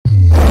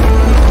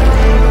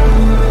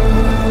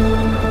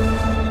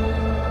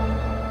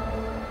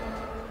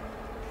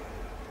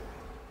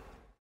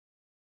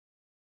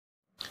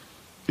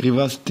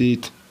Rivers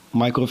State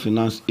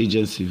Microfinance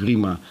Agency,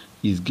 RIMA,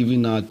 is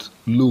giving out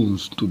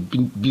loans to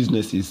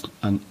businesses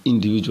and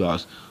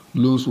individuals,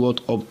 loans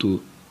worth up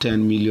to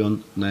 10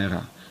 million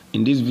naira.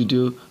 In this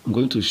video, I'm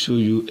going to show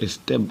you a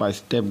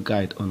step-by-step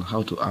guide on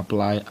how to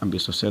apply and be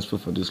successful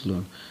for this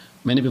loan.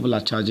 Many people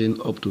are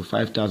charging up to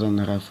 5,000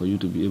 naira for you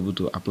to be able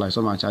to apply.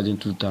 Some are charging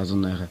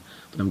 2,000 naira,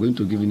 but I'm going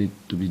to be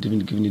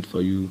giving it for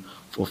you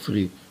for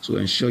free. So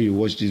ensure you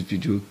watch this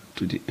video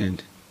to the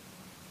end.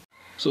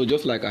 So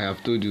just like I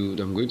have told you,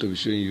 I'm going to be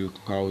showing you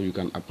how you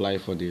can apply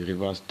for the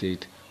Rivers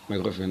State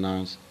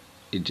Microfinance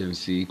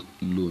Agency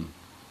loan.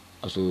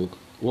 So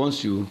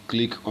once you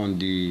click on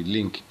the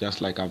link,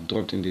 just like I've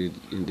dropped in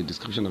the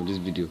description of this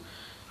video,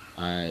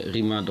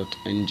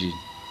 rima.ng,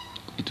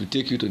 it will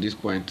take you to this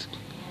point.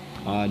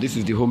 This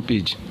is the home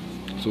page.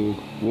 So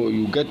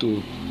you get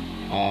to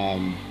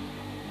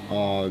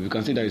you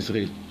can see that it's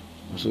red.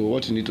 So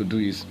what you need to do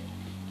is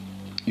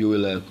you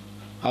will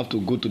have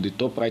to go to the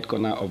top right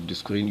corner of the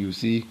screen. You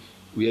see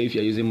where, if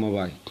you're using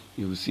mobile,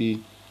 you will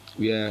see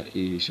where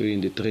it's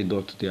showing the three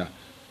dots there.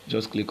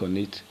 Just click on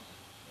it,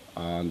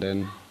 and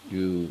then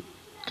you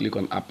click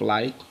on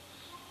apply.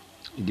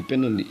 It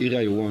depends on the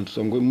area you want.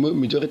 So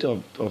majority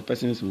of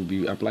persons will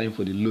be applying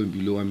for the loan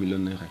below 1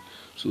 million naira.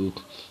 So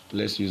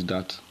let's use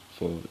that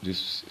for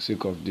this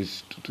sake of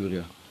this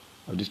tutorial,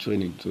 of this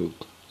training. So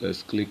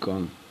let's click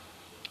on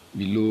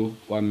below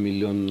 1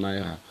 million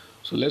naira.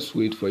 So let's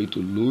wait for it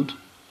to load.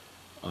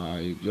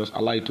 Just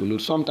allow it to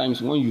load. Sometimes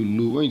when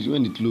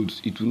it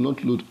loads, it will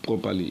not load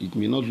properly. It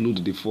may not load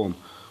the form.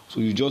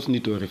 So you just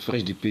need to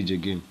refresh the page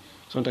again.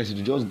 Sometimes it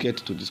will just get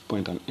to this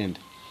point and end.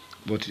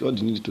 But what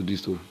you need to do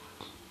is to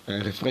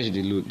refresh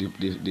the load,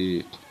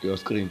 your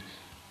screen,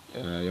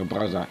 your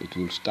browser. It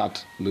will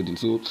start loading.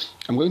 So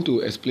I'm going to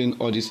explain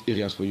all these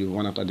areas for you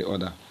one after the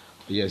other.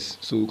 Yes.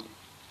 So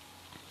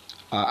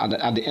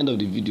at the end of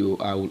the video,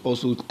 I will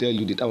also tell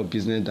you the type of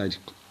business that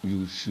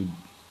you should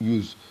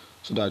use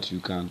so that you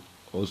can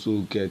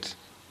also get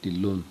the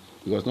loan,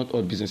 because not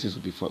all businesses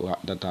will be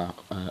that are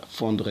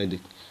fund ready.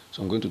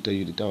 So I'm going to tell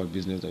you the type of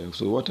business that you have.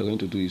 So what you're going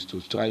to do is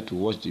to try to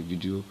watch the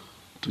video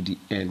to the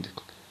end.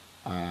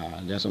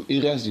 There are some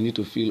areas you need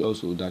to fill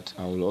also that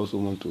I will also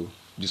want to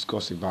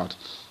discuss about.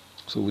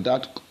 So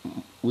without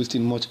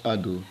wasting much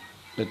ado,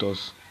 let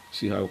us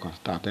see how we can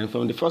start. And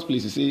from the first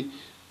place, you see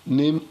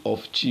name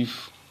of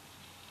chief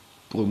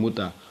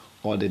promoter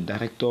or the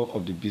director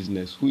of the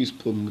business who is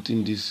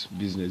promoting this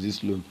business,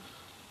 this loan.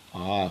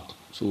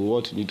 So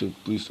what you need to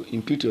do is to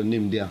input your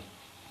name there.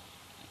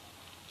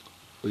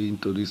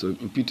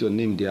 Input your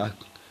name there,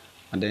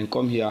 and then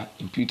come here,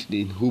 input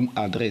the home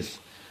address.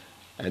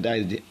 That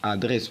is the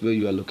address where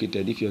you are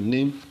located. If your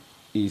name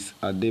is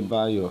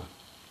Adebayo,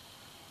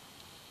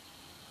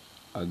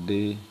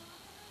 Adebayo,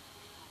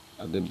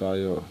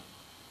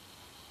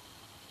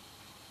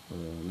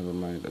 never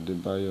mind,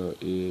 Adebayo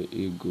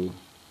Ego,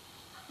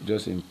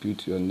 just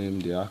input your name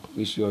there.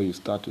 Make sure you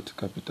start with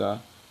capital.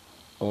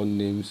 All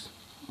names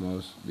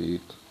must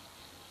be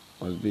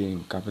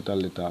in capital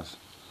letters.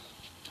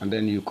 And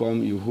then you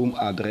come your home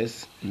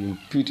address, you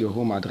input your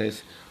home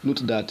address.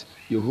 Note that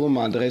your home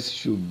address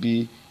should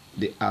be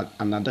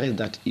an address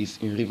that is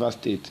in Rivers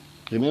State.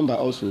 Remember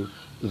also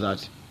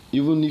that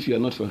even if you are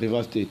not from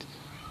Rivers State,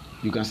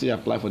 you can still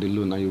apply for the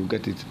loan and you will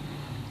get it.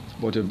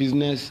 But your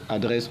business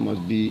address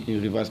must be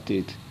in Rivers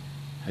State.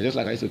 Just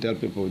like I used to tell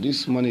people,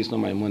 this money is not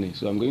my money,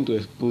 so I'm going to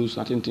expose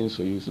certain things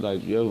for you so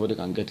that everybody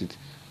can get it.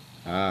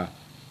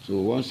 So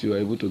once you are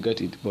able to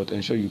get it, but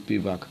ensure you pay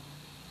back.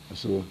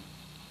 So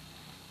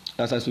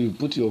as you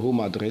put your home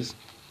address,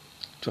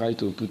 try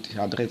to put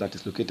the address that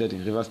is located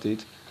in Rivers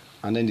State,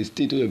 and then the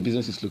state where your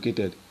business is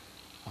located.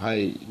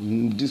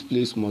 This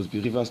place must be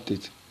Rivers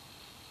State.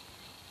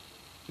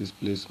 This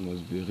place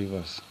must be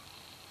Rivers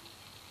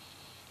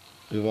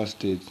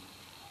State.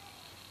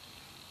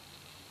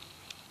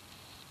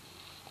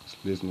 This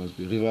place must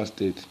be Rivers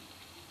State.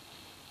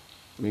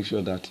 Make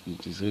sure that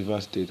it is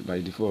Rivers State by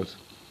default.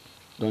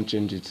 Don't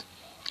change it.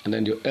 And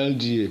then your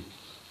LGA.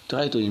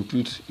 Try to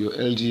input your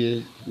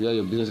LGA where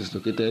your business is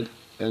located.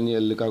 Any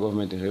local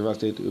government in Rivers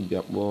State will be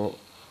will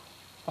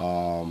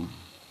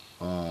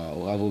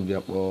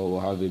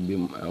have a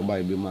BIM,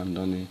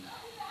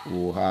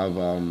 will have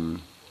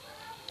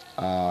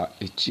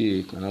a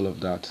check and all of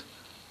that.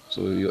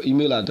 So your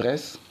email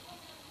address,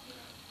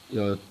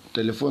 your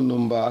telephone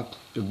number,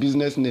 your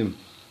business name.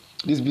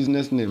 This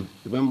business name,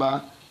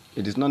 remember,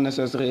 it is not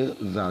necessary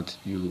that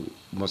you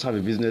must have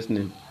a business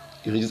name,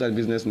 a registered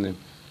business name.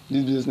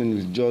 This business name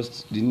is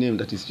just the name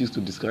that is used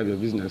to describe your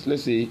business.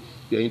 Let's say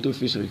you're into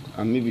fishery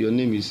and maybe your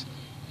name is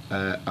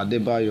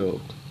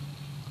Adebayo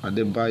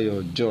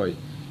Joy.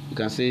 You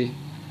can say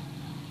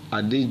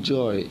Ade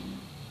Joy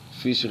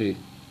Fishery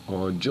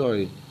or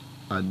Joy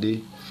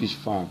Ade Fish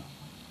Farm.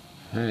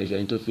 If you're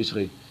into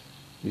fishery,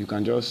 you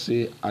can just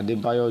say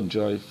Adebayo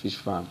Joy Fish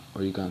Farm,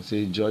 or you can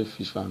say Joy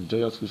Fish Farm,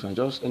 Joyous Fish Farm,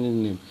 just any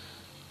name,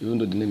 even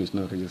though the name is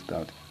not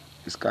registered.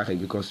 It's carried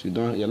because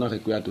you're not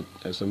required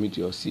to submit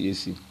your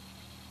CAC.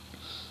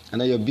 And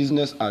then your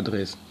business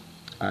address.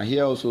 And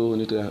here also,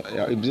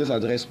 a business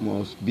address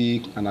must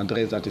be an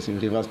address that is in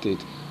Rivers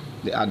State.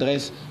 The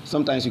address,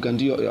 sometimes you can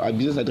do your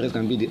business address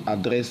can be the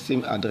address,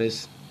 same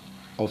address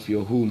of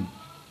your home.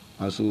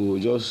 And so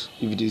just,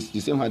 if it is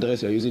the same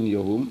address you're using in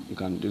your home, you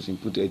can just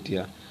input it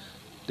here.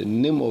 The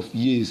name of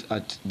years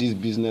at this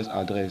business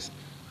address.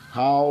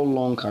 How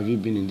long have you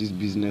been in this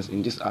business,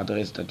 in this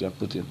address that you are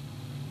putting?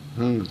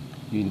 You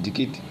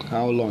indicate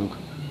how long.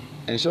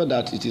 Ensure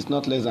that it is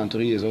not less than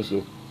 3 years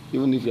also.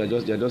 Even if you're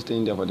just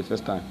staying there for the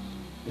first time,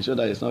 ensure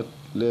that it's not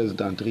less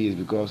than 3 years,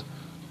 because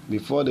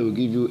before they will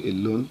give you a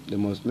loan, they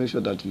must make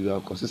sure that you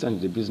are consistent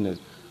in the business.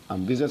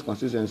 And business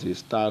consistency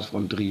starts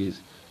from 3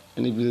 years.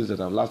 Any business that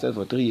have lasted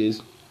for 3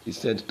 years is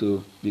said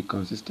to be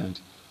consistent.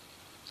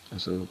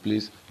 And so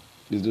please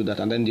do that.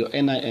 And then your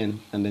NIN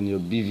and then your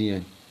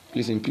BVN.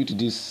 Please input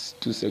these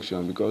two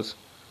sections because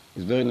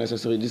it's very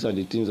necessary. These are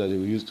the things that they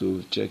will use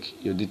to check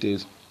your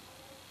details,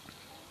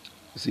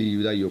 see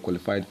whether you're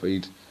qualified for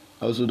it.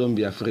 Also, don't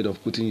be afraid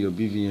of putting your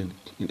BVN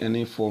in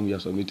any form you are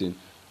submitting.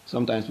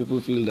 Sometimes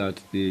people feel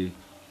that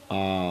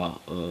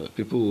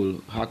people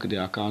will hack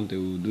their account, they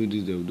will do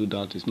this, they will do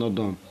that. It's not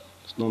done.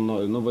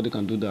 Nobody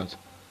can do that.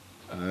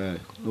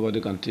 Nobody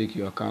can take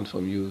your account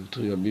from you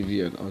through your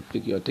BVN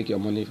or take your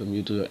money from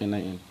you to your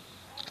NIN.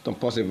 It's not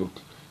possible.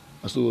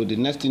 So the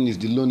next thing is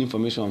the loan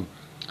information.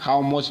 How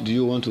much do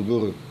you want to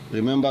borrow?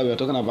 Remember, we are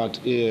talking about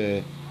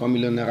a 1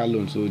 million naira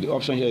loan. So the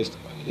option here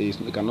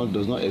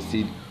does not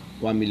exceed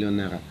 1 million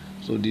naira.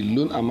 So the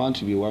loan amount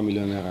should be 1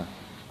 million naira.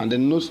 And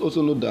then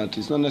also note that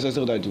it's not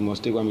necessary that you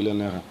must take 1 million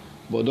naira,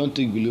 but don't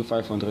take below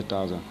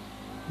 500,000.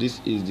 This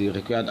is the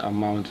required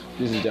amount.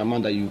 This is the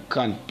amount that you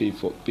can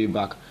pay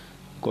back,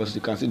 because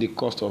you can see the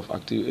cost of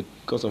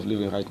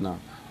living right now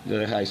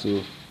very high.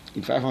 So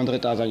in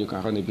 500,000 you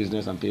can run a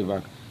business and pay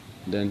back.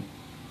 Then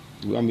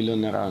 1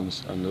 million naira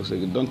and also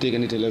don't take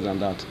anything less than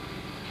that.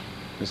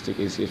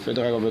 It's a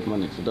federal government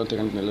money, so don't take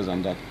anything less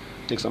than that.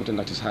 Take something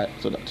that is high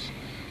so that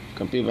you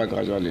can pay back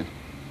gradually.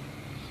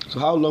 So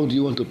how long do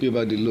you want to pay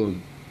back the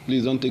loan?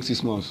 Please don't take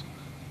 6 months.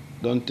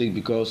 Don't take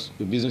because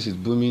your business is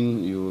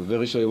booming, you're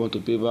very sure you want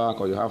to pay back,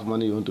 or you have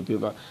money you want to pay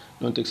back.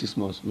 Don't take 6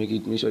 months. Make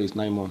sure it's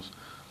 9 months.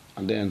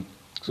 And then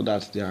so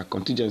that there are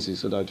contingencies,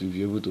 so that you'll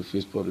be able to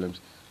face problems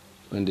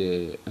when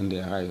they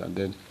arise. And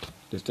then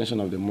the extension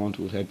of the month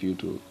will help you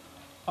to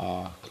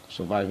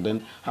survive.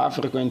 Then how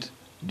frequent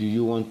do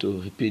you want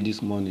to repay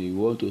this money? You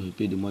want to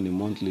repay the money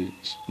monthly.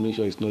 Make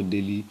sure it's not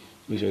daily.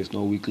 Make sure it's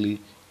not weekly.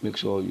 Make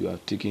sure you are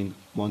taking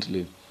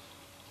monthly.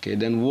 Okay,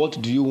 then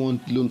what do you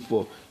want loan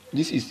for?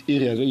 This is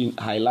areas where you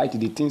highlight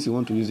the things you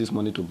want to use this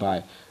money to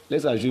buy.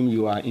 Let's assume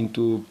you are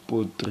into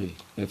poultry,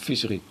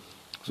 fishery.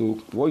 So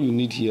what you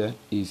need here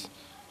is,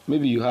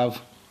 maybe you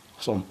have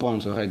some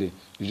ponds already.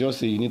 You just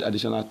say you need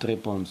additional 3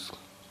 ponds.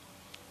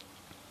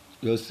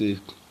 Just say,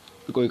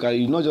 because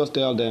you not just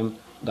tell them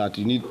that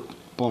you need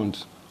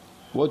ponds.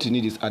 What you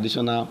need is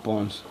additional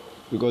ponds,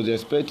 because they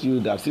expect you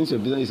that since your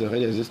business is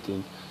already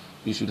existing,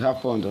 you should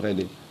have ponds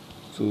already.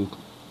 So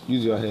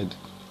use your head.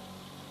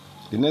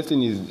 The next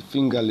thing is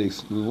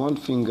fingerlings. We want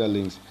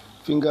fingerlings.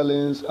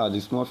 Fingerlings are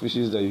the small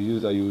fishes that you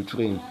use, that you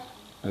train.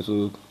 And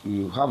so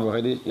you have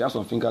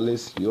some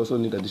fingerlings. You also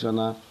need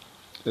additional,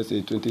 let's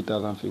say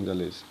 20,000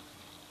 fingerlings.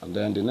 And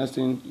then the next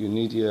thing you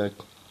need here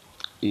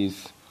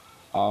is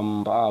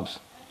perhaps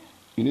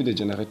you need a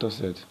generator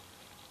set.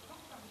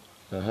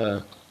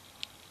 You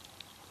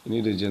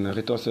need a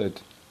generator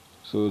set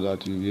so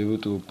that you'll be able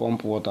to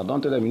pump water.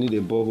 Don't tell them you need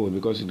a borehole,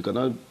 because you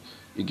cannot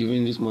be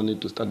giving this money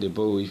to start the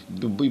borehole.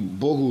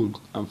 Borehole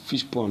and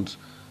fish ponds.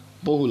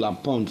 Borehole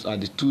and ponds are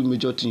the 2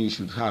 major things you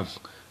should have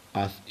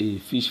as a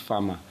fish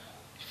farmer.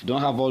 If you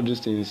don't have all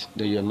these things,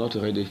 then you are not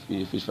already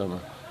a fish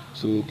farmer.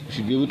 So you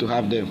should be able to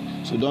have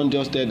them. So don't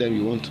just tell them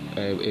you want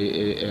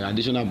a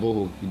additional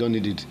borehole. You don't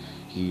need it.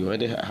 You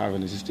already have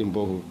an existing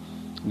borehole.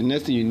 The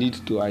next thing you need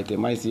to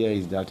itemize here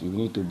is that you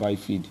need to buy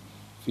feed,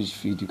 fish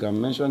feed. You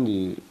can mention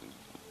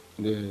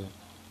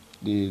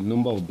the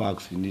number of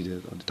bags you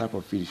needed, or the type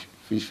of fish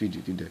feed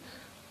you needed.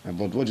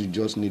 But what you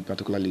just need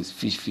particularly is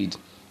fish feed.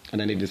 And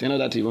then if there's any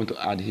other thing you want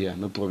to add here,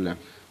 no problem.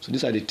 So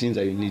these are the things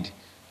that you need.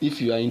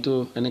 If you are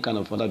into any kind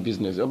of other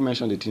business, I'll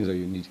mention the things that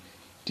you need.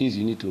 Things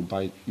you need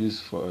to use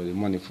for the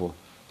money for.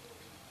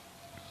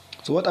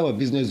 So what type of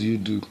business do you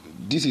do?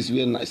 This is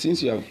where,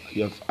 since you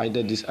have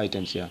added these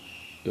items here,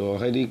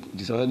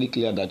 it's already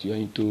clear that you are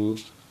into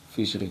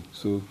fishery.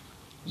 So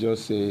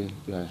just say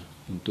you are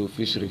into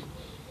fishery.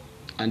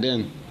 And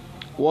then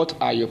what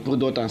are your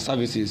products and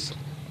services?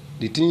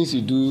 The things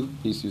you do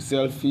is you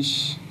sell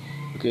fish.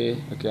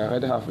 Okay, I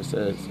already have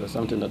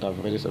something that I've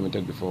already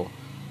submitted before.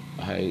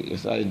 I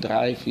sell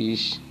dry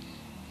fish,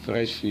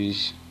 fresh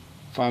fish,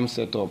 farm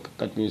setup.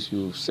 That means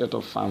you set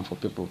up farm for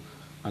people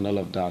and all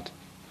of that.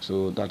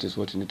 So that is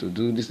what you need to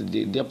do. This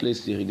is their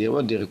place.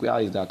 What they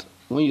require is that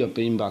when you are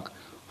paying back,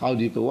 how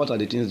do you pay? What are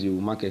the things you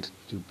market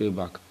to pay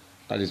back?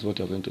 That is what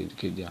you're going to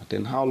indicate there.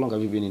 Then how long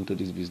have you been into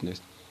this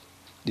business?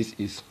 This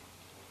is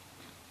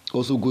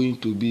also going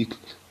to be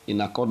in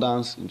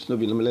accordance. It's not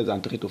be less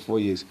than 3 to 4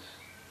 years.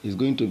 is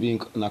going to be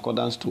in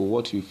accordance to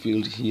what you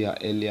filled here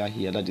earlier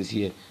here, that is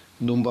here,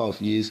 number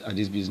of years at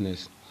this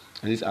business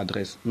and this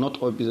address.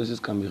 Not all businesses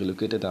can be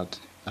relocated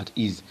at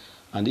ease.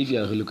 And if you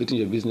are relocating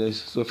your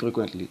business so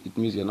frequently, it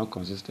means you're not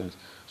consistent.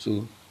 So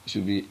you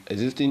should be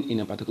existing in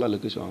a particular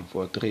location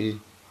for 3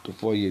 to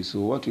 4 years. So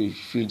what we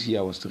filled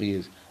here was 3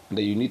 years. And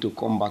then you need to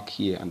come back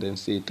here and then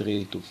say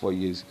 3 to 4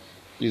 years.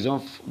 Please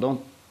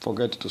don't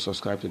forget to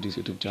subscribe to this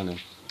YouTube channel.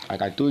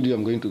 Like I told you,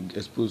 I'm going to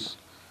expose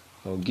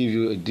or give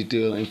you a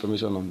detailed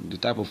information on the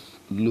type of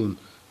loan,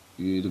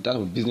 the type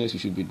of business you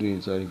should be doing,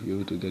 so if you're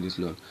able to get this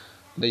loan.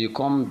 Then you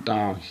come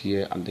down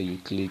here and then you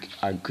click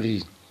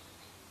agree.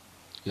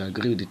 You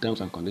agree with the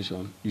terms and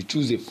conditions. You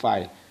choose a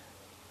file.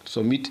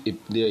 Submit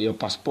your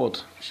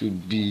passport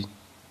should be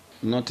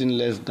nothing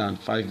less than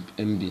 5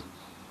 MB.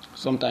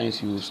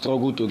 Sometimes you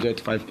struggle to get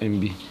 5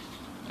 MB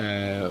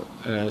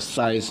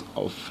size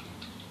of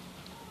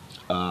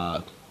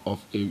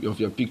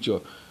your picture.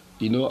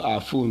 You know, our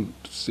phone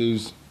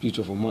saves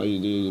picture for more.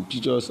 The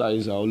picture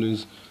size are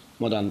always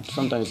more than,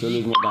 sometimes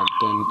always more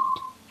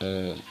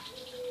than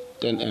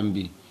 10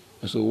 MB.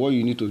 And so what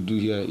you need to do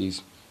here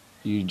is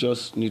you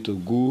just need to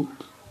go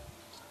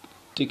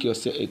take a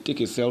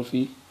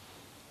selfie,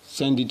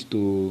 send it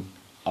to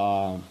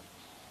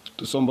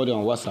somebody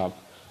on WhatsApp,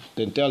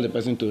 then tell the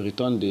person to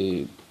return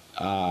the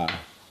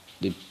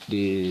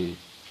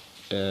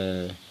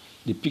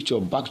picture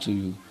back to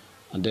you,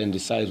 and then the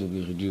size will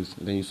be reduced.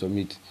 And then you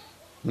submit.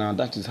 Now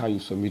that is how you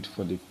submit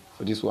for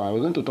this one.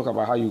 We're going to talk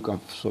about how you can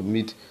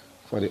submit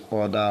for the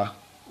other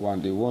one,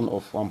 the one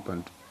of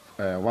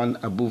one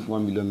above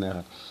 1 million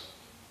naira.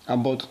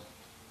 But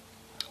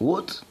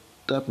what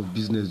type of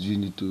business do you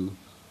need to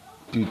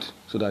build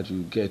so that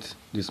you get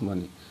this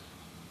money?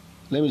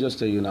 Let me just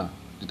tell you now.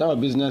 The type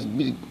of business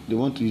they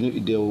want to,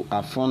 they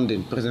are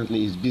funding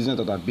presently is business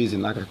that are based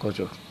in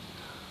agriculture.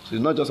 So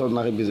it's not just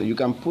ordinary business. You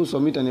can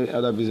submit any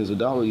other business. So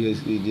that way,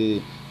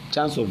 the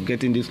chance of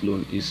getting this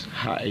loan is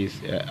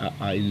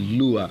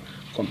lower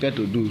compared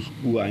to those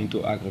who are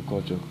into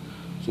agriculture.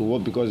 So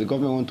what? Because the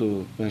government want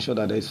to ensure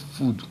that there is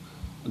food,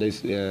 there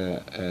is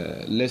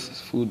less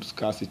food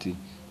scarcity,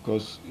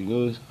 because you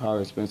know how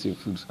expensive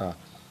foods are.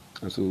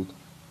 And so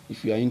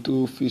if you are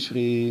into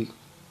fishery,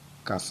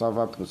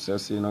 cassava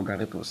processing, or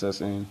garri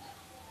processing,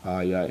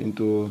 you are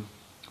into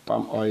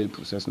palm oil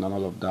processing and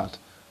all of that,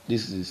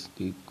 this is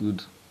a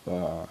good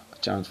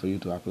chance for you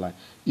to apply.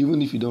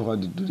 Even if you don't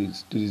want to do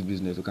this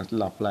business, you can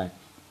still apply,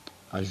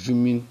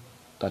 assuming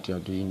that you are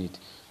doing it.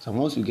 So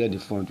once you get the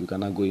fund, you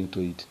cannot go into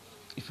it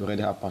if you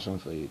already have passion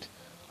for it.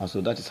 And so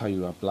that is how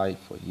you apply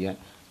for here.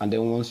 And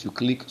then once you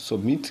click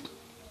submit,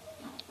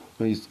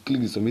 when you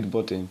click the submit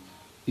button,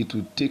 it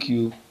will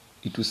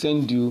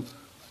send you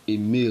a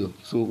mail.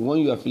 So when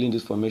you are filling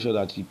this form, make sure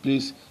that you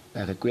place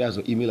requires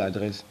your email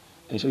address.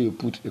 Ensure you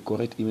put a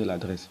correct email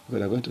address, because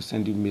they're going to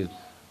send you mail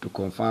to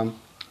confirm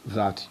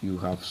that you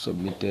have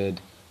submitted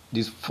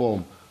this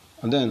form.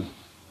 And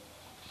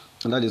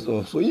that is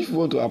all. So if you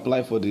want to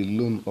apply for the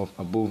loan of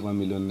above 1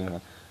 million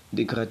naira,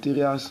 the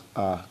criteria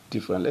are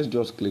different. Let's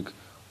just click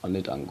on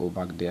it and go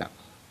back there.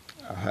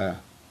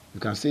 You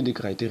can see the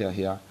criteria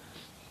here.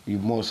 You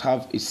must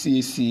have a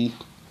CAC,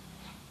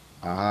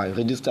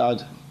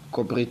 registered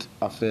Corporate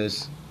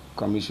Affairs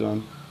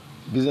Commission.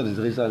 Business is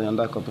registered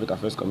under Corporate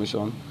Affairs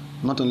Commission.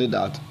 Not only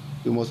that,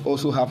 you must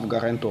also have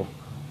guarantor.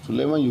 So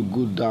when you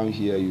go down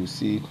here, you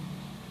see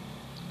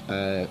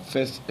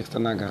first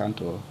external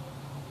guarantor,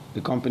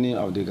 the company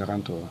of the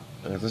guarantor,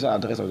 registered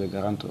address of the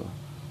guarantor,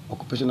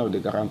 occupation of the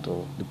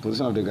guarantor, the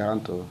position of the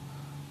guarantor,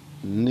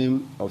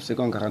 name of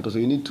second guarantor. So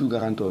you need 2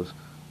 guarantors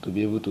to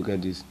be able to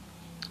get this.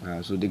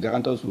 So the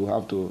guarantors will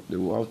have to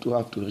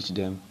reach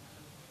them,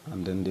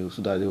 and then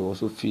so that they will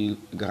also fill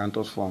the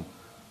guarantors form.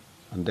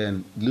 And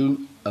then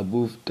loan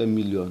above 10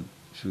 million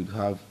should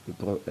have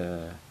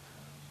a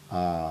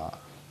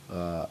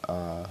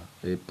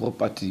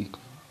property,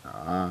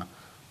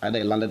 either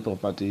a landed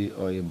property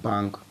or a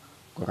bank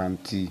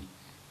guarantee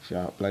if you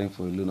are applying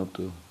for a loan up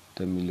to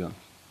 10 million.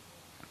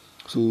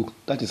 So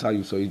that is how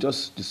you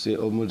just say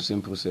almost the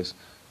same process.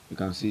 You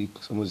can see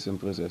almost the same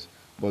process,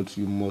 but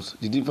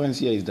the difference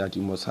here is that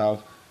you must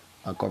have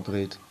a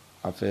Corporate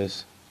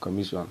Affairs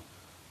Commission.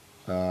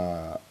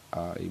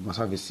 You must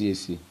have a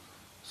CAC.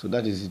 So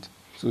that is it.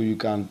 So you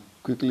can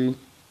quickly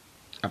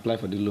apply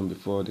for the loan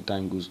before the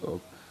time goes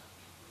up.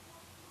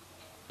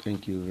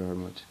 Thank you very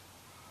much.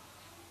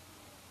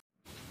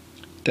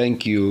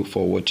 Thank you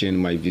for watching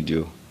my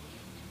video.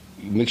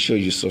 Make sure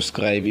you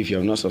subscribe if you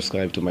have not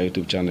subscribed to my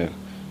YouTube channel,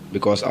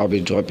 because I'll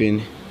be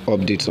dropping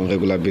updates on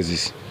regular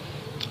basis.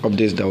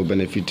 Updates that will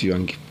benefit you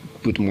and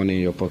put money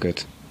in your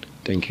pocket.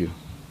 Thank you.